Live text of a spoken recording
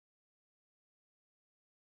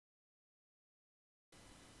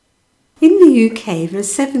the UK there are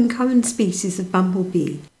 7 common species of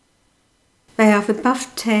bumblebee. They are the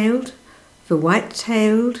buff-tailed, the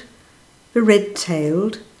white-tailed, the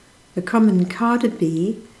red-tailed, the common carder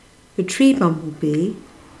bee, the tree bumblebee,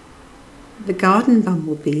 the garden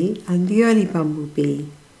bumblebee and the early bumblebee.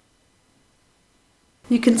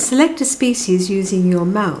 You can select a species using your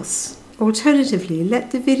mouse. Alternatively,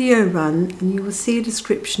 let the video run and you will see a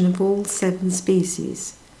description of all 7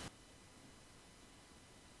 species.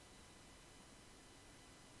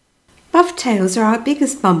 Buff-tails are our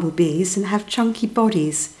biggest bumblebees and have chunky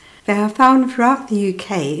bodies. They are found throughout the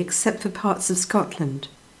UK except for parts of Scotland.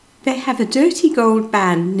 They have a dirty gold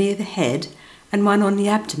band near the head and one on the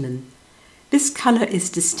abdomen. This colour is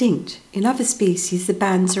distinct. In other species the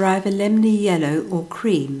bands are either lemony yellow or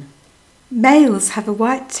cream. Males have a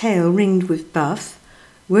white tail ringed with buff,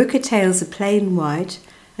 worker tails are plain white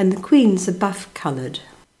and the queens are buff coloured.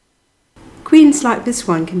 Queens like this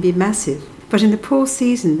one can be massive, but in a poor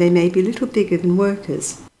season they may be a little bigger than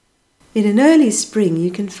workers. In an early spring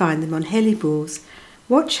you can find them on helleborgs.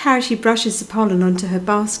 Watch how she brushes the pollen onto her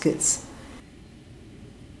baskets.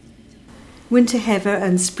 Winter heather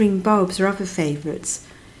and spring bulbs are other favourites.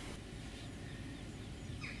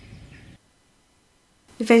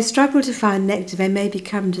 If they struggle to find nectar they may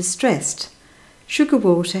become distressed. Sugar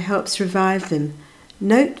water helps revive them.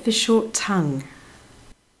 Note the short tongue.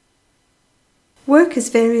 Workers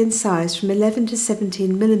vary in size from 11 to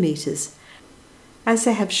 17 millimetres. As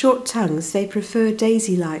they have short tongues, they prefer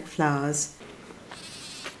daisy-like flowers.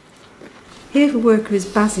 Here the worker is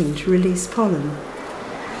buzzing to release pollen.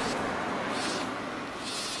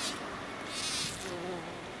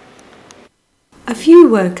 A few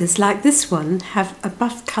workers, like this one, have a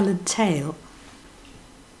buff-coloured tail.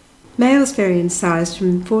 Males vary in size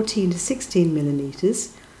from 14 to 16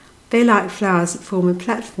 millimetres. They like flowers that form a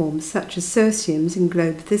platform, such as cirsiums and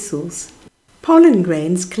globe thistles. Pollen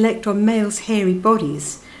grains collect on males' hairy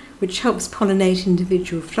bodies, which helps pollinate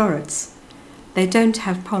individual florets. They don't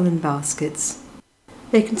have pollen baskets.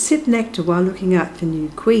 They can sip nectar while looking out for new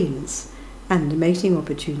queens and a mating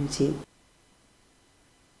opportunity.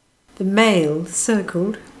 The male,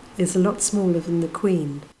 circled, is a lot smaller than the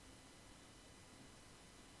queen.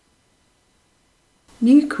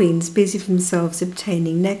 New queens busy themselves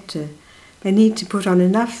obtaining nectar. They need to put on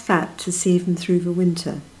enough fat to see them through the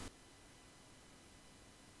winter.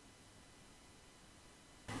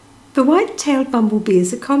 The white-tailed bumblebee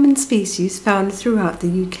is a common species found throughout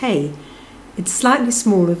the UK. It's slightly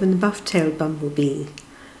smaller than the buff-tailed bumblebee.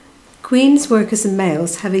 Queens, workers and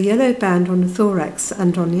males have a yellow band on the thorax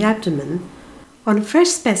and on the abdomen. On a fresh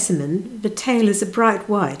specimen, the tail is a bright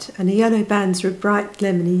white and the yellow bands are a bright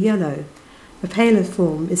lemony yellow. The paler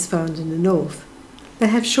form is found in the north. They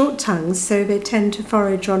have short tongues, so they tend to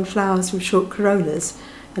forage on flowers with short corollas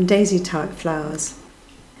and daisy-type flowers.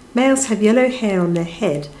 Males have yellow hair on their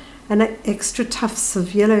head and extra tufts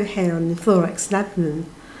of yellow hair on the thorax and abdomen.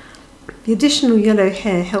 The additional yellow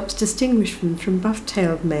hair helps distinguish them from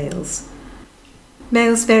buff-tailed males.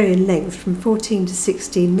 Males vary in length from 14 to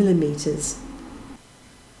 16 millimetres.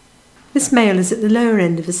 This male is at the lower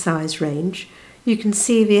end of the size range. You can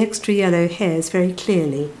see the extra yellow hairs very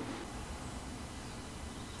clearly.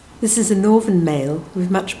 This is a northern male with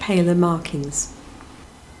much paler markings.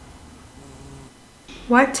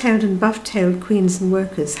 White-tailed and buff-tailed queens and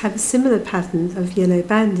workers have a similar pattern of yellow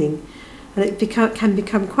banding, and it can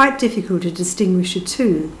become quite difficult to distinguish the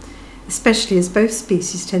two, especially as both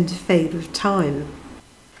species tend to fade with time.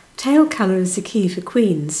 Tail colour is the key for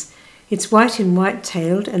queens. It's white in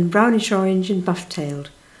white-tailed and brownish-orange in buff-tailed.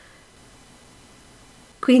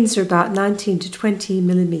 Queens are about 19 to 20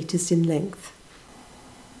 millimetres in length.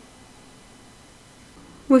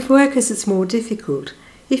 With workers it's more difficult.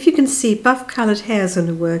 If you can see buff-coloured hairs on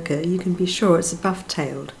a worker, you can be sure it's a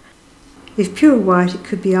buff-tailed. If pure white, it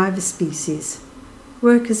could be either species.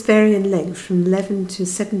 Workers vary in length from 11 to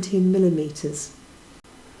 17 millimetres.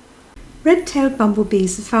 Red-tailed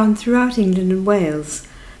bumblebees are found throughout England and Wales.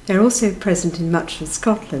 They are also present in much of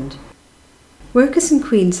Scotland. Workers and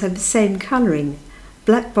queens have the same colouring,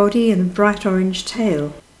 black body and a bright orange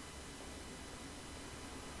tail.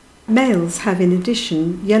 Males have in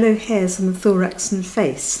addition yellow hairs on the thorax and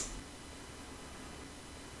face.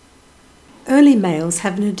 Early males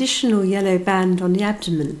have an additional yellow band on the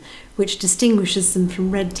abdomen, which distinguishes them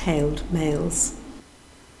from red-tailed males.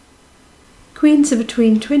 Queens are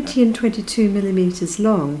between 20 and 22 millimetres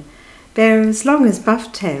long. They are as long as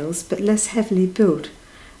buff-tails, but less heavily built.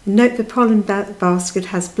 And note the pollen basket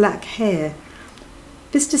has black hair.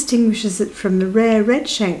 This distinguishes it from the rare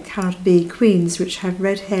red-shanked carder bee queens, which have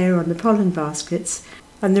red hair on the pollen baskets,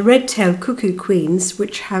 and the red-tailed cuckoo queens,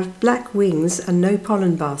 which have black wings and no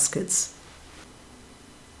pollen baskets.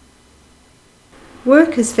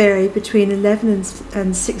 Workers vary between 11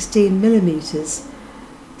 and 16 millimetres.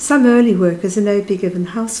 Some early workers are no bigger than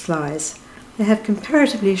houseflies. They have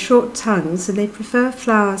comparatively short tongues and they prefer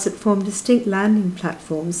flowers that form distinct landing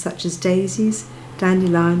platforms such as daisies,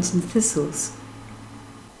 dandelions and thistles.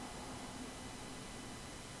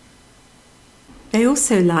 They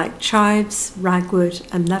also like chives, ragwort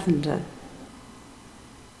and lavender.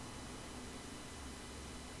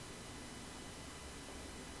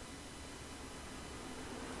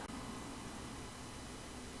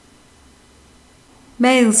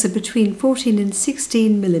 Males are between 14 and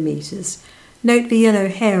 16 millimetres. Note the yellow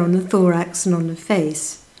hair on the thorax and on the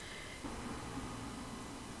face.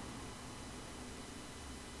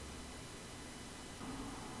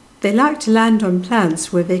 They like to land on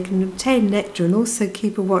plants where they can obtain nectar and also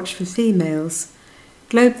keep a watch for females.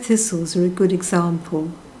 Globe thistles are a good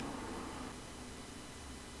example.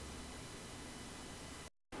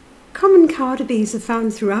 Common carder-bees are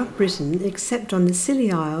found throughout Britain except on the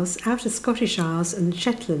Scilly Isles, Outer Scottish Isles and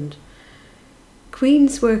Shetland.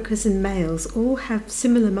 Queens, workers and males all have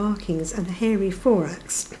similar markings and a hairy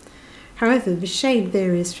thorax. However, the shade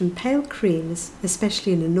varies from pale cream,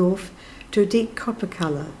 especially in the north, to a deep copper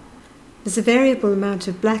colour. There's a variable amount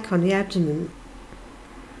of black on the abdomen.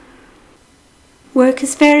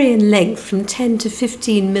 Workers vary in length from 10 to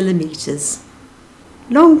 15 millimetres.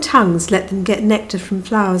 Long tongues let them get nectar from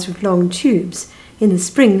flowers with long tubes. In the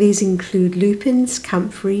spring these include lupins,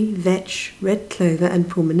 comfrey, vetch, red clover and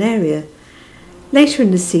pulmonaria. Later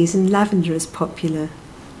in the season lavender is popular.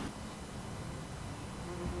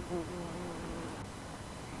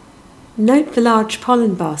 Note the large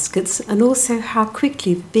pollen baskets and also how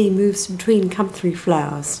quickly the bee moves between comfrey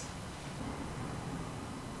flowers.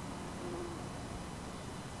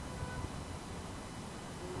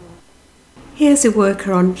 Here's a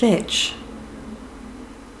worker on vetch.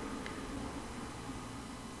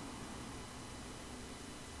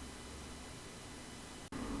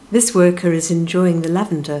 This worker is enjoying the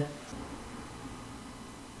lavender.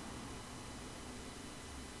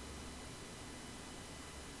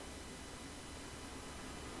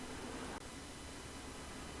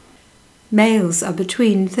 Males are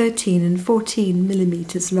between 13 and 14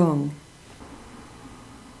 millimetres long.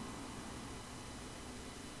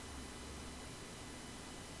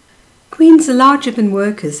 Queens are larger than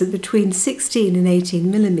workers at between 16 and 18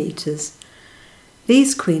 millimetres.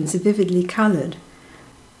 These queens are vividly coloured.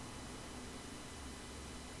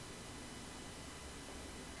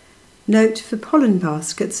 Note the pollen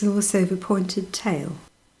baskets and also the pointed tail.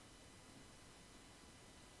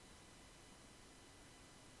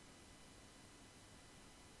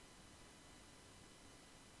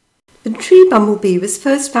 The tree bumblebee was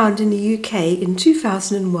first found in the UK in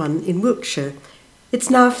 2001 in Wiltshire. It's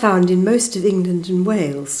now found in most of England and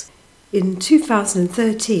Wales. In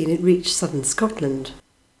 2013 it reached southern Scotland.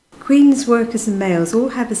 Queens, workers and males all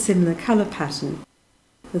have a similar colour pattern.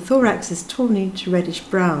 The thorax is tawny to reddish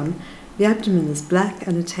brown, the abdomen is black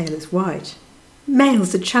and the tail is white.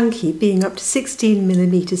 Males are chunky, being up to 16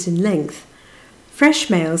 millimetres in length. Fresh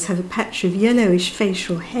males have a patch of yellowish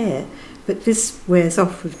facial hair, but this wears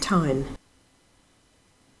off with time.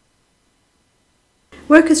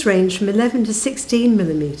 Workers range from 11 to 16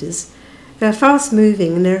 millimetres. They are fast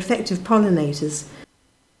moving and they're effective pollinators.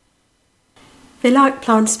 They like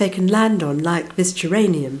plants they can land on, like this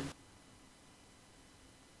geranium.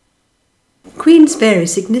 Queens vary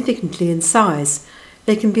significantly in size.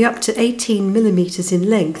 They can be up to 18 millimetres in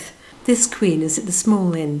length. This queen is at the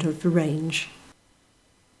small end of the range.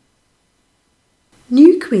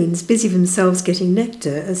 New queens busy themselves getting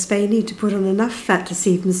nectar as they need to put on enough fat to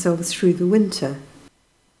see themselves through the winter.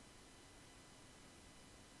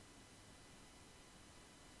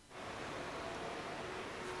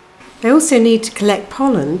 They also need to collect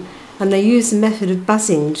pollen, and they use the method of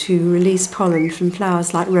buzzing to release pollen from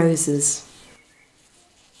flowers like roses.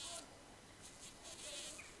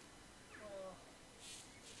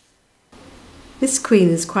 This queen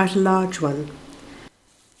is quite a large one.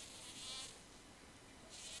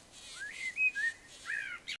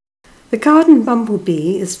 The garden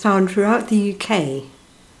bumblebee is found throughout the UK.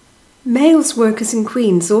 Males, workers and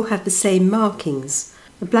queens all have the same markings.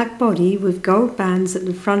 A black body with gold bands at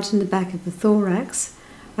the front and the back of the thorax,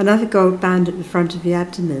 another gold band at the front of the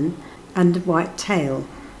abdomen, and a white tail.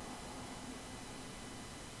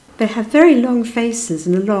 They have very long faces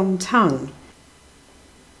and a long tongue.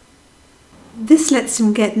 This lets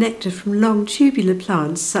them get nectar from long tubular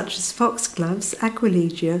plants such as foxgloves,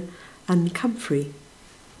 aquilegia and comfrey.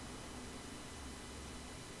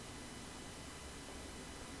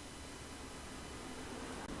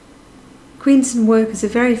 Queens and workers are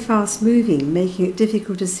very fast moving, making it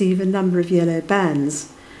difficult to see the number of yellow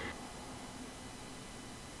bands.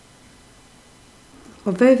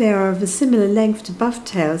 Although they are of a similar length to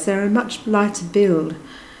bufftails, they are a much lighter build,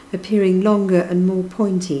 appearing longer and more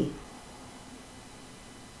pointy.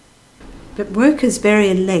 But workers vary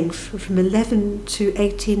in length from 11 to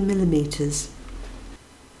 18 millimeters.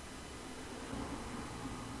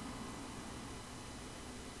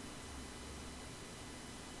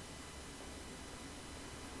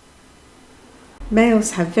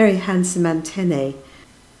 Males have very handsome antennae.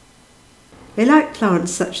 They like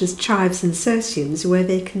plants such as chives and nasturtiums, where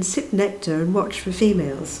they can sip nectar and watch for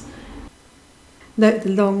females. Note the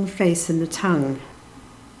long face and the tongue.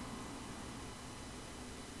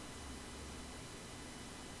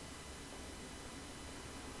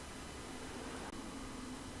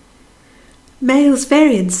 Males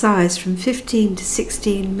vary in size from 15 to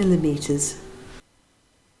 16 millimeters.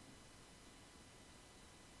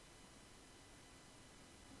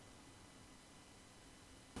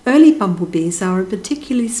 Early bumblebees are a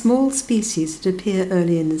particularly small species that appear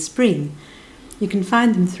early in the spring. You can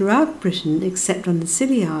find them throughout Britain except on the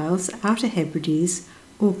Scilly Isles, Outer Hebrides,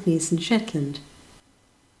 Orkneys and Shetland.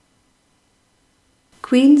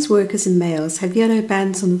 Queens, workers and males have yellow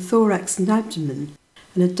bands on the thorax and abdomen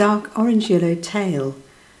and a dark orange-yellow tail.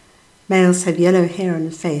 Males have yellow hair on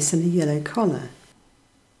the face and a yellow collar.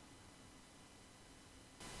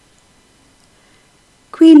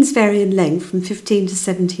 Queens vary in length from 15 to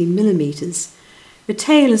 17 millimeters. The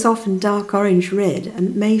tail is often dark orange-red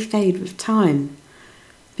and may fade with time.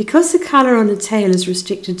 Because the colour on the tail is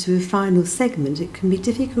restricted to a final segment, it can be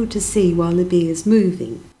difficult to see while the bee is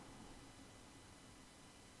moving.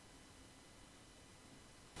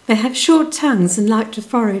 They have short tongues and like to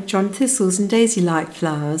forage on thistles and daisy-like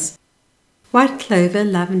flowers. White clover,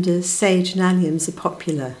 lavender, sage and alliums are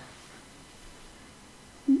popular.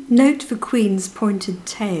 Note the queen's pointed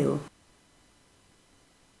tail.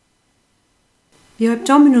 The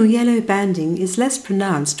abdominal yellow banding is less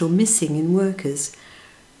pronounced or missing in workers.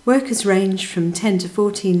 Workers range from 10 to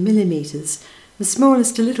 14 millimeters, the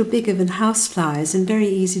smallest a little bigger than houseflies and very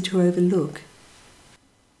easy to overlook.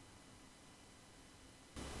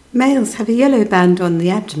 Males have a yellow band on the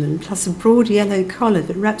abdomen plus a broad yellow collar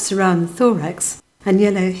that wraps around the thorax and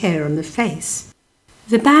yellow hair on the face.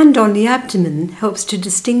 The band on the abdomen helps to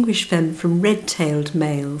distinguish them from red-tailed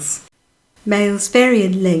males. Males vary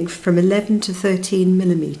in length from 11 to 13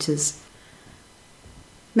 millimeters.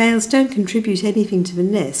 Males don't contribute anything to the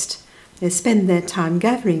nest. They spend their time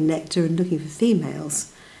gathering nectar and looking for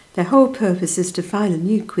females. Their whole purpose is to find a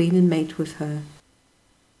new queen and mate with her.